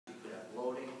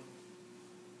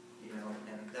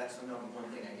the number one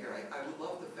thing I hear. I would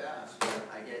love to fast, but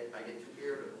I get too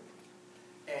irritable.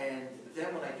 And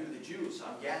then when I do the juice,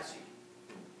 I'm gassy.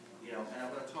 You know, and I'm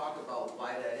going to talk about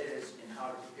why that is and how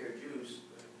to prepare juice.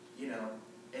 You know,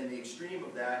 and the extreme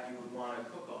of that, you would want to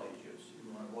cook all your juice.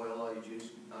 You want to boil all your juice,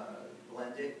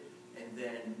 blend it, and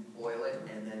then boil it,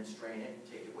 and then strain it and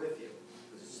take it with you.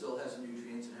 Because it still has the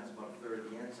nutrients and has about a third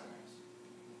of the enzymes.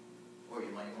 Or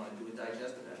you might want to do a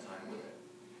digestive enzyme with it.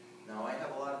 Now, I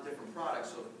have a lot of different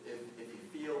products, so if you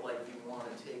feel like you want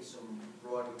to take some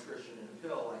raw nutrition in a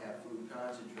pill, I have food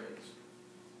concentrates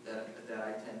that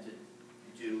I tend to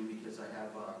do because I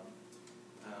have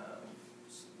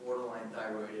borderline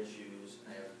thyroid issues.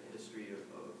 I have a history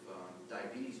of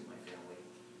diabetes in my family.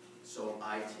 So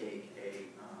I take a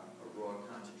raw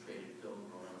concentrated pill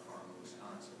grown on a farm in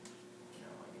Wisconsin. You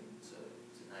know, I mean, it's a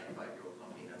 95-year-old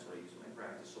company, and that's what I use in my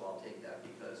practice. So I'll take that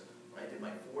because when I did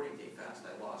my 40-day fast,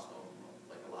 I lost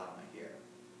like a lot of my hair.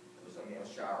 It was, I mean, I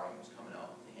was showering, it was coming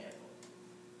out the handle.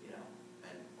 You know,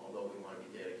 and although we want to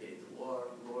be dedicated to the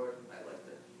Lord, I like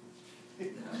to.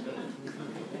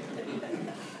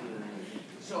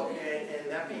 So, and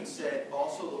that being said,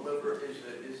 also the liver is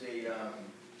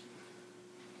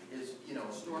you know,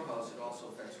 a storehouse. It also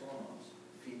affects hormones,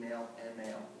 female and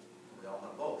male. We all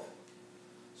have both.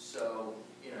 So,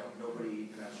 you know, nobody,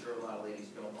 and I'm sure a lot of ladies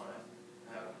don't want to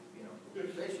have, you know,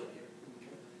 facial hair.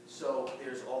 So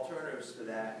there's alternatives to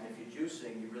that, and if you're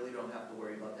juicing, you really don't have to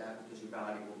worry about that because your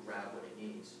body will grab what it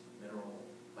needs,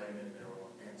 vitamin, mineral,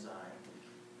 enzyme,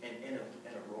 and in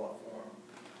a raw form.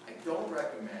 I don't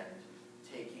recommend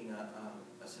taking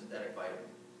a synthetic vitamin.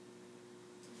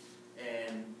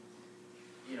 And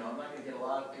you know, I'm not going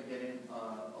to get in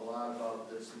a lot about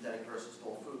the synthetic versus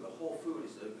whole food. The whole food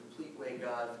is the complete way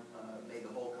God made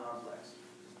the whole complex.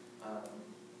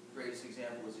 Greatest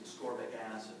example is ascorbic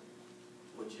acid,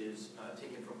 which is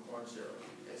taken from corn syrup.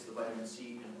 It's the vitamin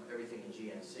C and everything in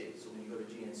GNC. So when you go to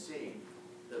GNC,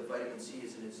 the vitamin C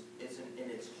isn't in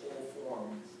its whole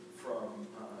form from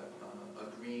a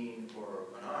green or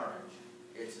an orange.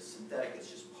 It's a synthetic. It's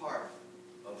just part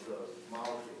of the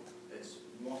molecule.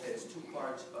 It's two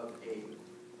parts of a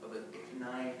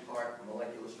 9-part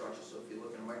molecular structure. So if you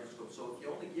look in a microscope, so if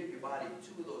you only give your body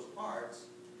 2 of those parts,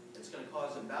 it's going to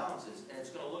cause imbalances, and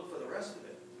it's going to look for the rest of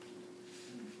it.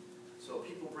 So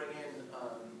people bring in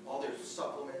all their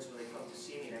supplements when they come to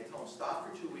see me, and I tell them, stop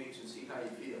for 2 weeks and see how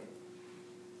you feel.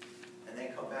 And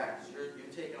then come back, because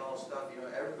you're taking all the stuff, you know,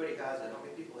 everybody has it. How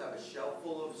many people have a shelf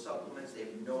full of supplements? They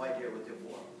have no idea what they're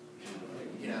for.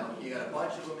 You know, you got a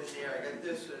bunch of them in there. I got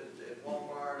this at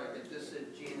Walmart, I got this at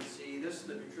GNC, this is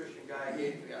the nutrition guy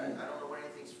gave me. I don't know what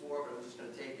anything's for, but I'm just going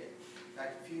to take it.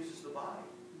 That confuses the body.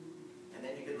 And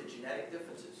then you get the genetic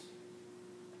differences.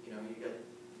 You know, you get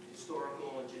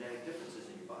historical and genetic differences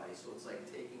in your body. So it's like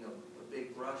taking a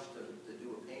big brush to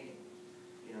do a painting.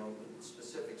 You know,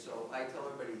 specific. So I tell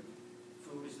everybody,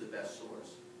 food is the best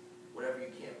source. Whatever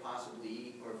you can't possibly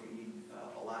eat, or if you need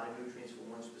a lot of nutrients for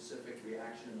one specific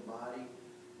reaction in the body,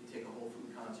 you take a whole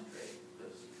food concentrate.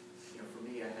 Because, you know, for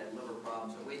me, I had liver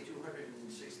problems. I weighed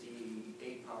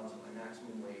 268 pounds at my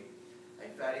maximum weight. I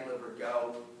had fatty liver,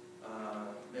 gout,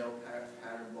 male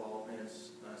pattern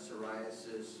baldness,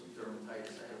 psoriasis,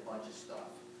 dermatitis. I had a bunch of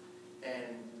stuff.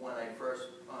 And when I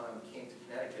first came to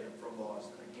Connecticut, I'm from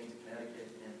Boston. I came to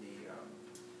Connecticut, and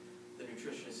the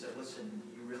nutritionist said, "Listen,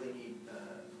 you really need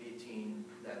betaine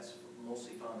that's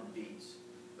mostly found in beets.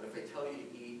 But if I tell you to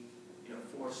eat, you know,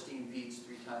 4 steamed beets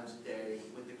 3 times a day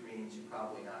with the greens, you're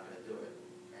probably not going to do it."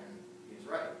 And he was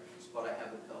right. But I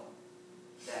have a pill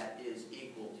that is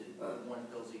equal to 1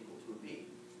 pill is equal to a beet.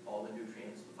 All the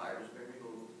nutrients, the fiber's been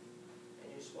removed,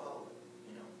 and you swallow it.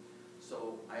 You know,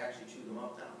 so I actually chew them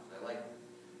up now. I like them,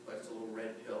 but it's a little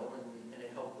red pill, and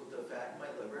it helped with the fat in my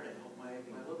liver, and it helped my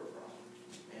liver problem.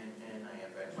 And I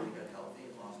eventually got healthy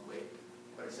and lost weight.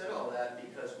 But I said all that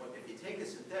because if you take a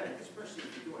synthetic, especially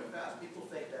if you're doing it fast, people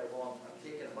think that, well, I'm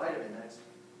taking a vitamin,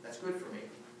 that's good for me.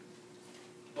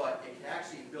 But it can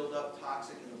actually build up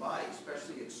toxic in the body,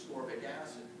 especially ascorbic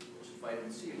acid, which is vitamin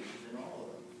C, which is in all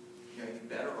of them. You know, you're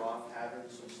better off having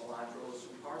some cilantro or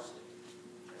some parsley.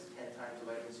 That's 10 times the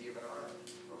vitamin C of an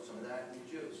orange. Throw some of that in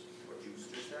your juice, or juice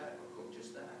just that, or cook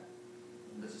just that.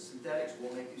 Because the synthetics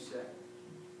will make you sick.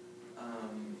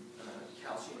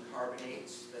 Calcium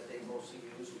carbonates that they mostly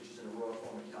use, which is in a raw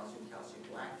form of calcium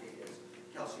lactate is.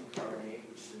 Calcium carbonate,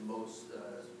 which is in most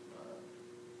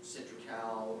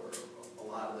Citracal or a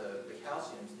lot of the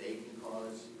calciums, they can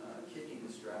cause kidney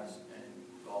distress and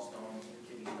gallstones and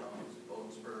kidney stones and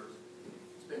bone spurs.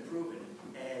 It's been proven.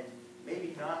 And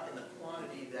maybe not in the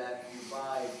quantity that you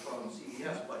buy from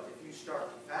CVS, but if you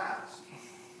start to fast,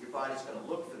 your body's going to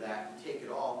look for that and take it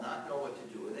all, not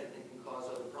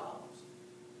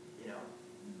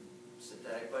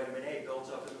synthetic vitamin A builds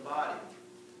up in the body.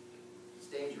 It's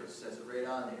dangerous, says it right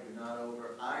on there. Do not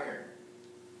over iron.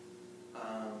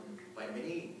 Vitamin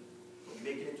E. When you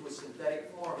make it into a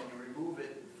synthetic form and you remove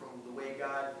it from the way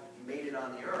God made it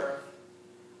on the earth,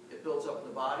 it builds up in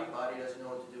the body. Body doesn't know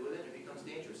what to do with it. It becomes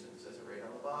dangerous, and it says it right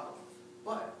on the bottle.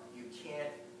 But you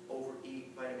can't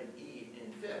overeat vitamin E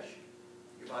in fish.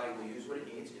 Your body will use what it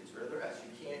needs, gets rid of the rest.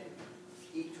 You can't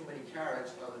eat too many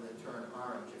carrots other than turn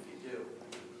orange if you do,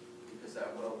 because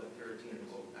that will, the carotene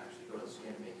will actually go to the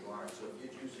skin and make you orange. So if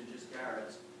you're juicing just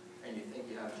carrots and you think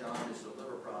you have jaundice or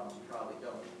liver problems, you probably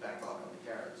don't. Back off on the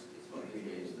carrots. It's about 3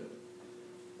 days to.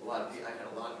 I had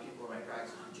a lot of people in my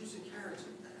practice, I'm juicing carrots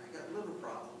and I got liver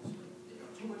problems. You know,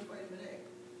 too much vitamin A.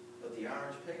 But the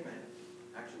orange pigment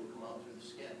actually will come out through the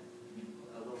skin.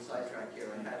 A little sidetrack here.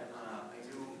 I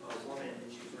knew a woman, and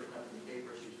she was working up in the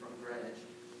paper. She's from Greenwich.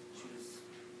 She was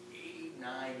 89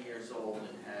 years old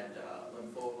and had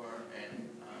lymphoma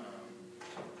and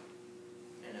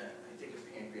I think a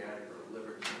pancreatic or a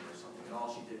liver tumor or something. And all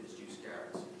she did was juice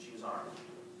carrots. And she was orange.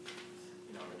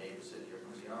 You know, the neighbor said, "Here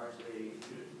comes the orange lady."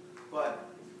 But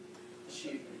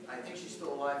I think she's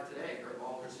still alive today.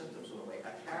 All her symptoms went away.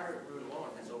 A carrot root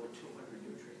alone has over 200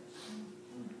 nutrients.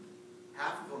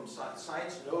 Half of them,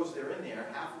 science knows they're in there.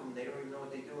 Half of them, they don't even know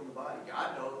what they do in the body.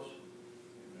 God knows.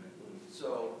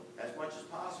 So, as much as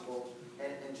possible,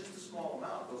 and just a small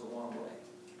amount goes a long way.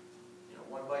 You know,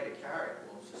 1 bite of carrot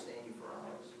will sustain you for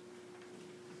hours.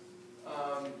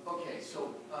 Okay,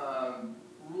 so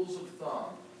rules of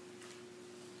thumb.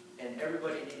 And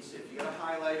everybody needs, if you got a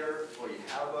highlighter or you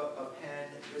have a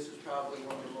pen, this is probably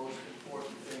one of the most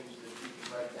important things that you can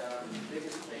write down. The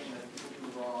biggest thing that people do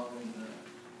wrong, and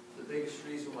the biggest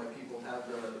reason why people have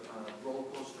the roller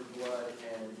coaster blood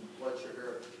and blood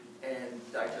sugar and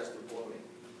digestive bloating.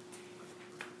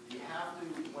 You have to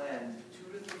blend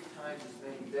 2 to 3 times as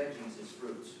many veggies as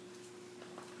fruits.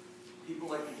 People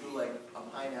like to do like a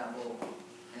pineapple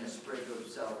and a sprig of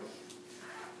celery.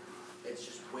 It's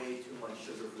just way too much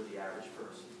sugar for the average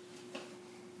person.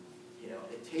 You know,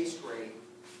 it tastes great.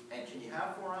 And can you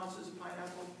have 4 ounces of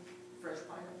pineapple, fresh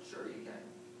pineapple? Sure you can.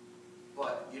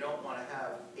 But you don't want to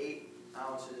have 8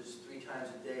 ounces 3 times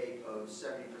a day of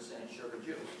 70% sugar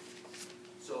juice.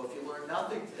 So if you learn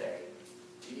nothing today,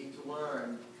 you need to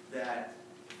learn that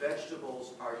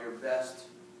vegetables are your best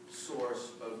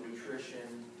source of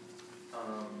nutrition,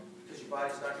 because your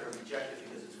body's not going to reject it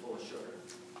because it's full of sugar.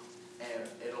 And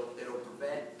it'll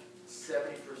prevent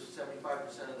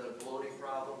 75% of the bloating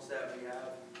problems that we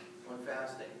have when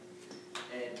fasting.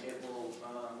 And it will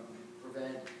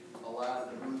prevent a lot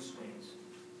of the mood swings.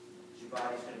 Your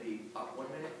body's going to be up 1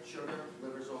 minute, sugar,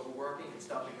 liver's overworking, it's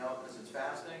dumping out because it's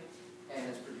fasting, and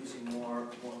it's producing more,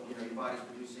 you know, your body's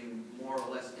producing more or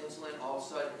less insulin. All of a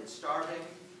sudden, it's starving,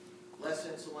 less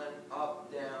insulin,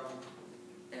 up, down.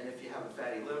 And if you have a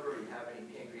fatty liver, you have any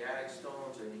pancreatic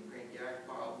stones or any pancreatic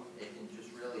problem, it can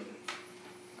just really,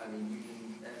 I mean, you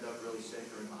can end up really sick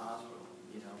or in the hospital,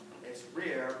 you know. It's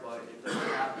rare, but it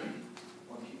doesn't happen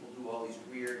when people do all these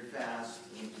weird fasts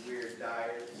and these weird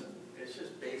diets. And it's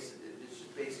just basic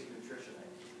nutrition.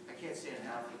 I can't stand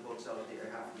half the books out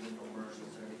there, half the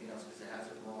infomercials and everything else because it has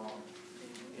it wrong.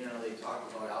 You know, they talk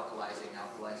about alkalizing.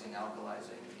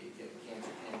 You get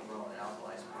cancer can't grow in an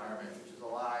alkalized environment, which is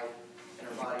a lie. And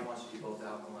our body wants to be both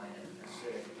alkaline and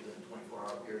acidic within a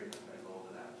 24-hour period. I'm going to go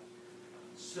over that.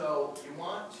 So you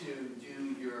want to do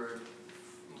your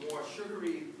more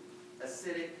sugary,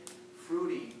 acidic,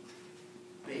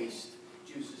 fruity-based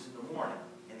juices in the morning.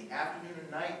 In the afternoon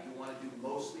and night, you want to do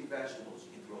mostly vegetables.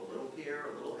 You can throw a little pear,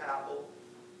 a little apple,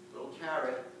 a little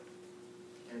carrot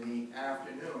in the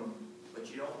afternoon, but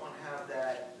you don't want to have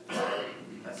that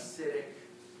acidic,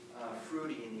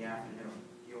 fruity in the afternoon.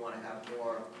 You want to have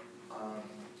more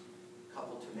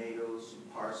couple tomatoes, some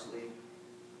parsley,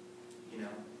 you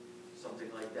know, something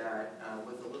like that,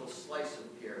 with a little slice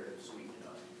of pear to sweeten it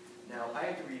up. Now, I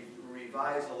had to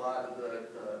revise a lot of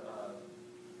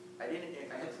I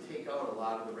had to take out a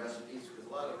lot of the recipes, because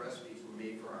a lot of the recipes were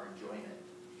made for our enjoyment,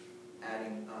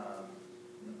 adding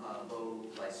low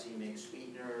glycemic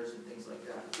sweeteners and things like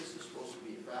that. This is supposed to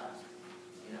be a fast,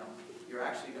 you know. You're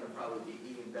actually going to probably be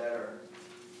eating better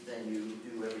than you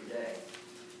do every day.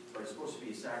 But it's supposed to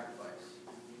be a sacrifice.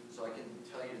 So I can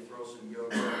tell you to throw some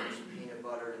yogurt and some peanut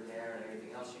butter in there and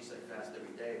everything else. She said fast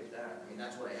every day with that. I mean,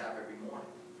 that's what I have every morning.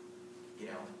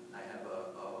 You know, I have a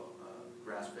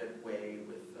grass-fed whey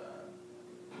with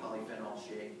polyphenol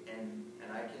shake, and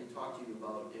I can talk to you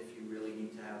about if you really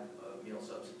need to have a meal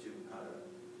substitute, how to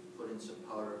put in some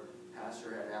powder.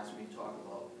 Pastor had asked me to talk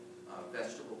about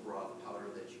vegetable broth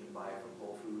powder that you can buy from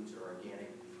Whole Foods or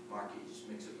organic market. You just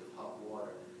mix it with hot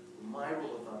water. My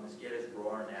rule of thumb is get as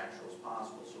raw and natural as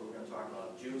possible. So we're going to talk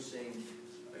about juicing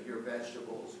your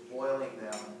vegetables, boiling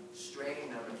them,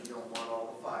 straining them if you don't want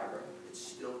all the fiber. It's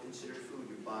still considered food.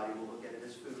 Your body will look at it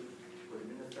as food. Put it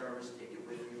in the thermos, take it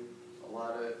with you. A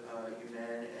lot of you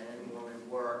men and women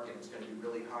work, and it's going to be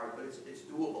really hard, but it's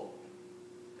doable.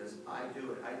 Because I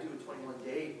do it. I do a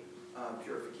 21-day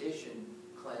purification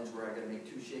cleanse where I got to make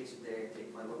 2 shakes a day. I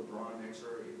take my little brawn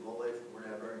mixer, Bullet,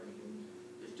 whatever, and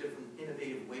there's different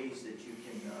innovative ways that you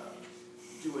can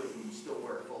do it and still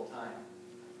work full time.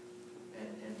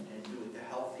 And do it the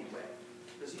healthy way.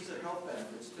 Because these are health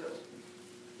benefits too.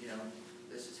 You know,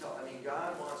 this is health. I mean,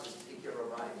 God wants us to take care of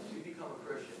our body. When we become a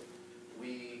Christian,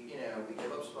 we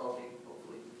give up smoking,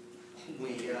 hopefully.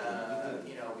 We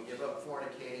give up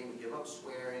fornicating, we give up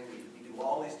swearing, we do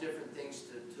all these different things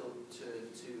to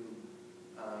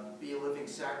be a living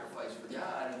sacrifice for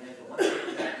God. And then the one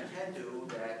thing that we can do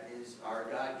that is our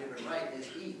God-given right is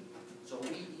eat. So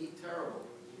we eat terrible.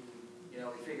 You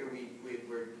know, we figure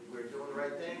we're doing the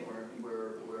right thing. We're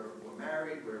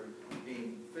married. We're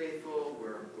being faithful.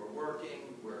 We're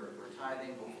working. We're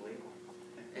tithing, hopefully.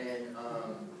 And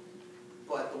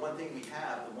but the one thing we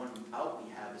have, the one out we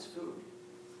have, is food.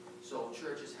 So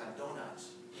churches have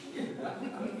donuts.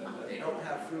 They don't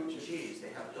have fruit and cheese. They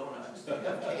have donuts. They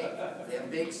have cake. They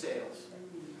have bake sales.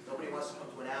 Nobody wants to come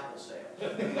to an apple sale.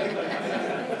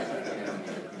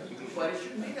 But it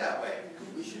shouldn't be that way.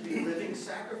 We should be living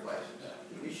sacrifices.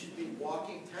 We should be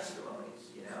walking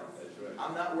testimonies, you know. That's right.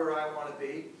 I'm not where I want to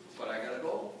be, but I got a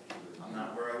goal. I'm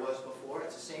not where I was before.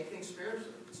 It's the same thing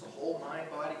spiritually. It's a whole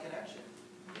mind-body connection,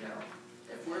 you know.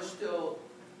 If we're still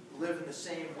living the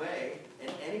same way in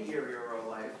any area of our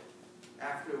life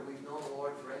after we've known the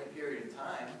Lord for any period of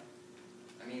time,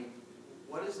 I mean,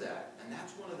 what is that? And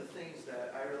that's one of the things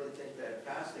that I really think that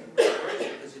fasting requires,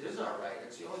 because it is our right.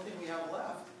 It's the only thing we have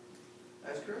left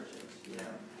as Christians, you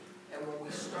know. And when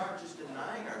we start just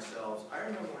denying ourselves, I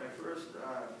remember when I first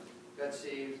got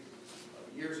saved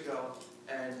years ago,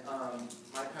 and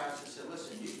my pastor said,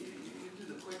 listen, you do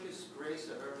the quickest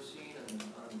grace I've ever seen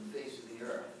on the face of the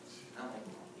earth. And I'm like,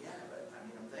 well, yeah, but I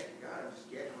mean, I'm thanking God, I'm just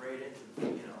getting right into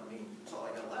it, you know, I mean, that's all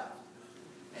I got left.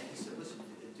 And he said, listen,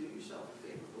 do yourself a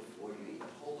favor before you eat,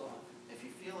 hold off. If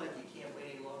you feel like you can't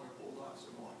wait any longer, hold off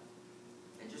some more.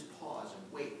 And just pause and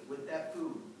wait with that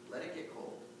food, let it get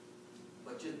cold.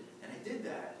 And I did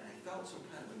that, and I felt some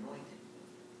kind of anointing.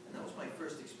 And that was my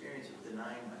first experience of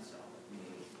denying myself,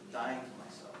 dying to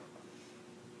myself.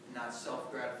 Not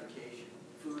self-gratification.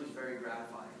 Food is very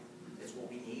gratifying. It's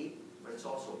what we need, but it's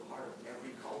also part of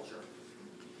every culture.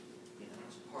 You know,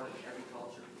 it's part of every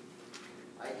culture.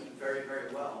 I eat very, very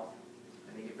well.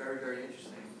 I make it very, very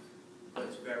interesting. But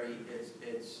it's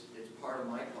part of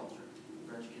my culture.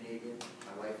 French Canadian.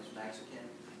 My wife is Mexican.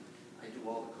 I do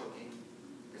all the cooking.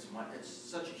 It's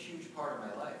such a huge part of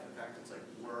my life. In fact, it's like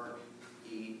work,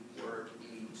 eat,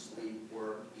 sleep,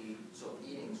 work, eat. So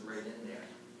eating's right in there.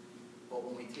 But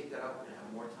when we take that out, we're going to have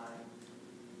more time.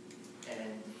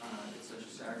 And it's such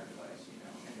a sacrifice, you know.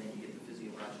 And then you get the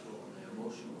physiological and the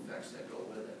emotional effects that go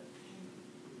with it.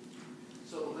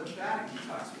 So the lymphatic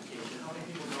detoxification, how many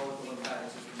people know what the lymphatic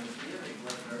system is? Do you have any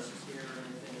blood nurses here or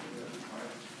anything? All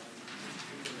right.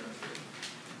 Who's a nurse here?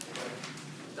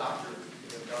 Doctor? Do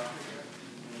you have a doctor here?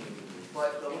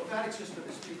 But the lymphatic system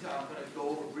is I'm going to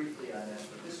go over briefly on this,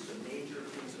 but this is a major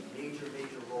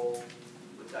role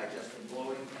with digesting,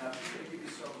 bloating. And I'm just going to give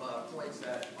you some points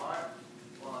that aren't,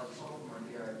 well, some of them are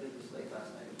here. I did this late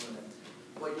last night.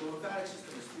 But your lymphatic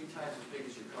system is 3 times as big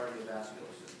as your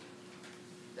cardiovascular system.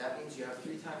 That means you have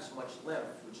 3 times as much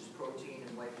lymph, which is protein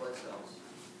and white blood cells,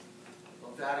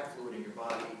 lymphatic fluid in your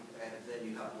body, and then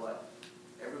you have blood.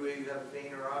 Everywhere you have a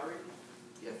vein or artery,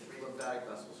 you have 3 lymphatic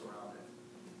vessels around it.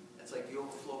 It's like the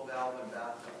overflow valve in a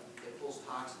bathtub. It pulls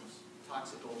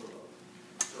toxic overload.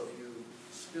 So if you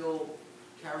spill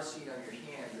kerosene on your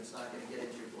hand, it's not going to get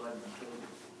into your blood and kill you.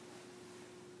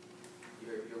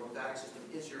 Your lymphatic system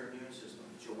is your immune system.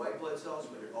 It's your white blood cells,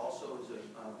 but it also is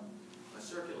a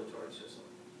circulatory system.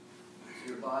 So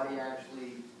your body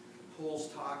actually pulls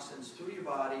toxins through your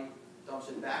body, dumps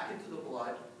it back into the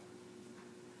blood,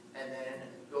 and then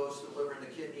goes to the liver and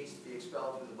the kidneys to be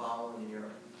expelled through the bowel and the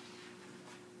urine.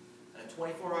 In a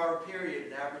 24-hour period,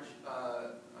 an average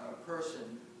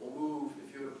person will move,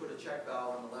 if you were to put a check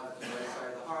valve on the left and right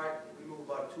side of the heart, we move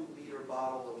about a 2-liter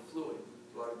bottle of fluid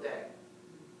throughout a day.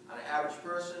 On an average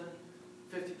person,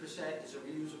 50% is a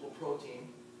reusable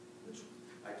protein, which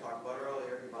I talked about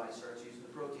earlier. Your body starts using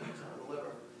the proteins out of the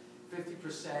liver.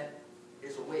 50%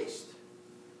 is a waste.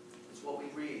 It's what we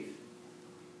breathe.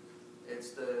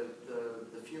 It's the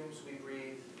fumes we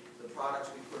breathe, the products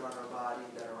we put on our body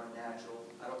that are unnatural.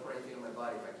 I don't put anything in my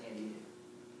body if I can't eat it,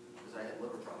 because I had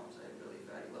liver problems. I had really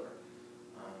fatty liver.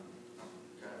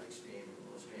 Kind of extreme, a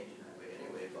little strange in that way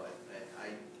anyway, but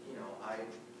I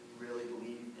really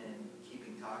believe in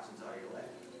keeping toxins out of your leg.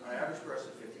 On an average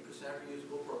person, 50%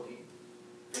 reusable protein,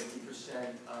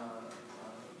 50%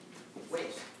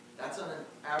 waste. That's on an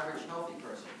average healthy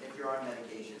person. If you're on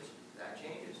medications, that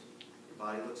changes. Your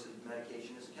body looks at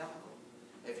medication as a chemical.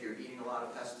 If you're eating a lot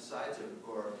of pesticides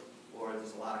or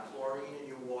there's a lot of chlorine in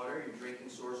your water, your drinking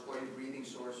source or your breathing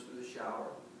source through the shower,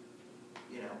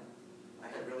 I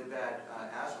had really bad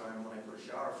asthma, and when I put a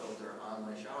shower filter on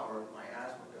my shower, my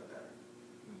asthma got better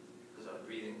because I was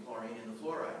breathing chlorine and the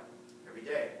fluoride every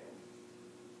day.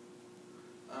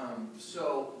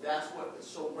 So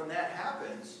when that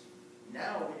happens,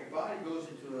 now when your body goes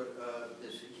into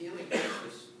this healing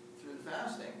process through the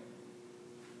fasting,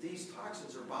 these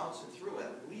toxins are bouncing through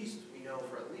at least, we know,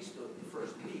 for at least the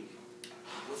first week.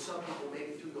 With some people,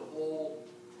 maybe through the whole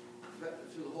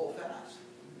fast.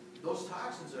 Those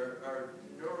toxins are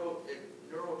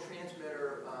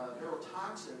neurotransmitter,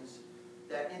 neurotoxins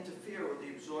that interfere with the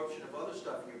absorption of other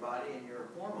stuff in your body and your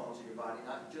hormones in your body,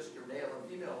 not just your male and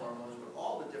female hormones, but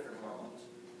all the different hormones.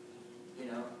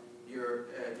 Your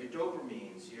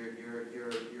dopamines, your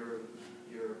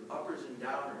uppers and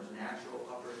downers, natural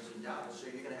uppers and downers. So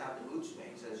you're going to have the mood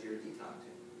swings as you're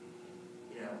detoxing.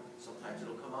 Sometimes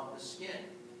it'll come out in the skin.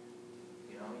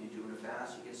 You do it a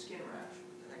fast, you get a skin rash.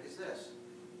 What the heck is this?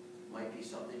 Might be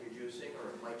something you're juicing,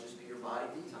 or it might just be your body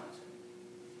detoxing.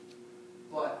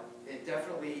 But it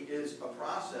definitely is a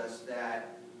process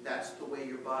that's the way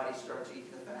your body starts eating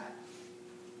the fat.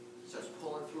 So it's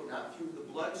pulling through, not through the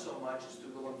blood so much as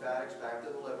through the lymphatics back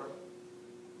to the liver.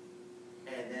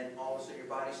 And then all of a sudden your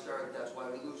body starts, that's why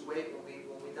we lose weight when we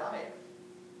diet.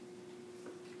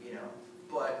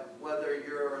 But whether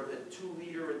you're the 2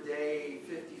 liter a day,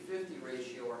 50-50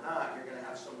 ratio or not, you're going to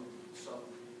have some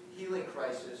healing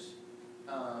crisis.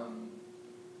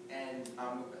 And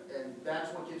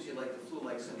that's what gives you like the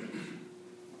flu-like symptoms.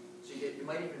 So you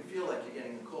might even feel like you're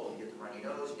getting the cold. You get the runny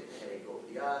nose, you get the headache over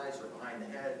the eyes or behind the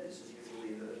head. This is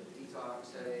usually the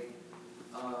detox headache.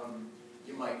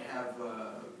 You might have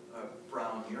a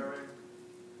brown urine,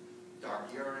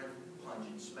 dark urine,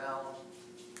 pungent smell.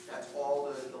 That's all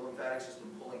the lymphatic system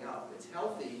pulling out. It's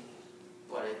healthy,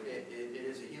 but it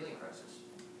is a healing crisis.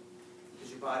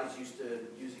 Because your body's used to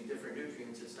using different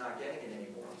nutrients, it's not getting it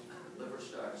anymore. Liver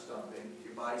starts dumping,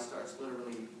 your body starts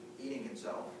literally eating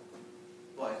itself,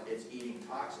 but it's eating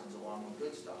toxins along with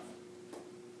good stuff.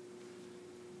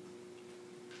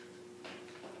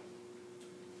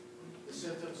 The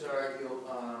symptoms are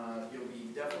you'll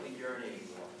be definitely urinating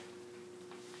more,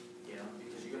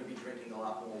 because you're going to be drinking a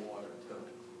lot more water too.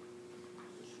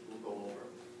 We'll go over.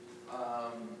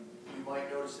 You might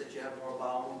notice that you have more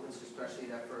bowel movements, especially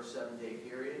that first 7-day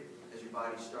period, as your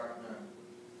body's starting to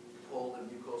pull the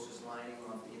mucosal lining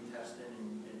off the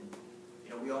intestine,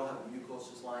 and we all have a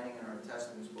mucosal lining in our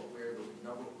intestines, but we're the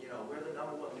number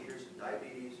one leaders in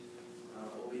diabetes,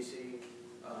 obesity,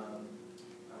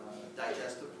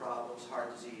 digestive problems,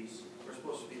 heart disease. We're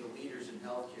supposed to be the leaders in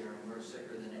healthcare, and we're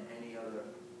sicker than any other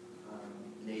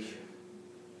nation.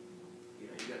 You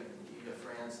got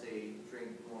France, they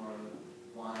drink more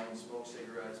wine, smoke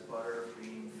cigarettes, butter,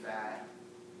 cream, fat,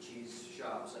 cheese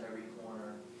shops on every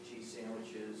corner, cheese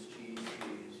sandwiches, cheese.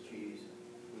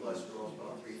 Cholesterol's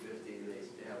about 350.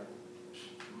 They have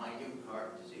minute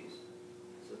heart disease.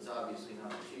 So it's obviously not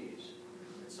the cheese.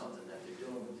 It's something that they're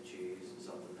doing with the cheese, and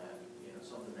something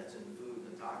that's in the food,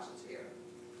 the toxins here,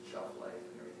 shelf life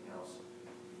and everything else.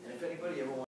 And if anybody ever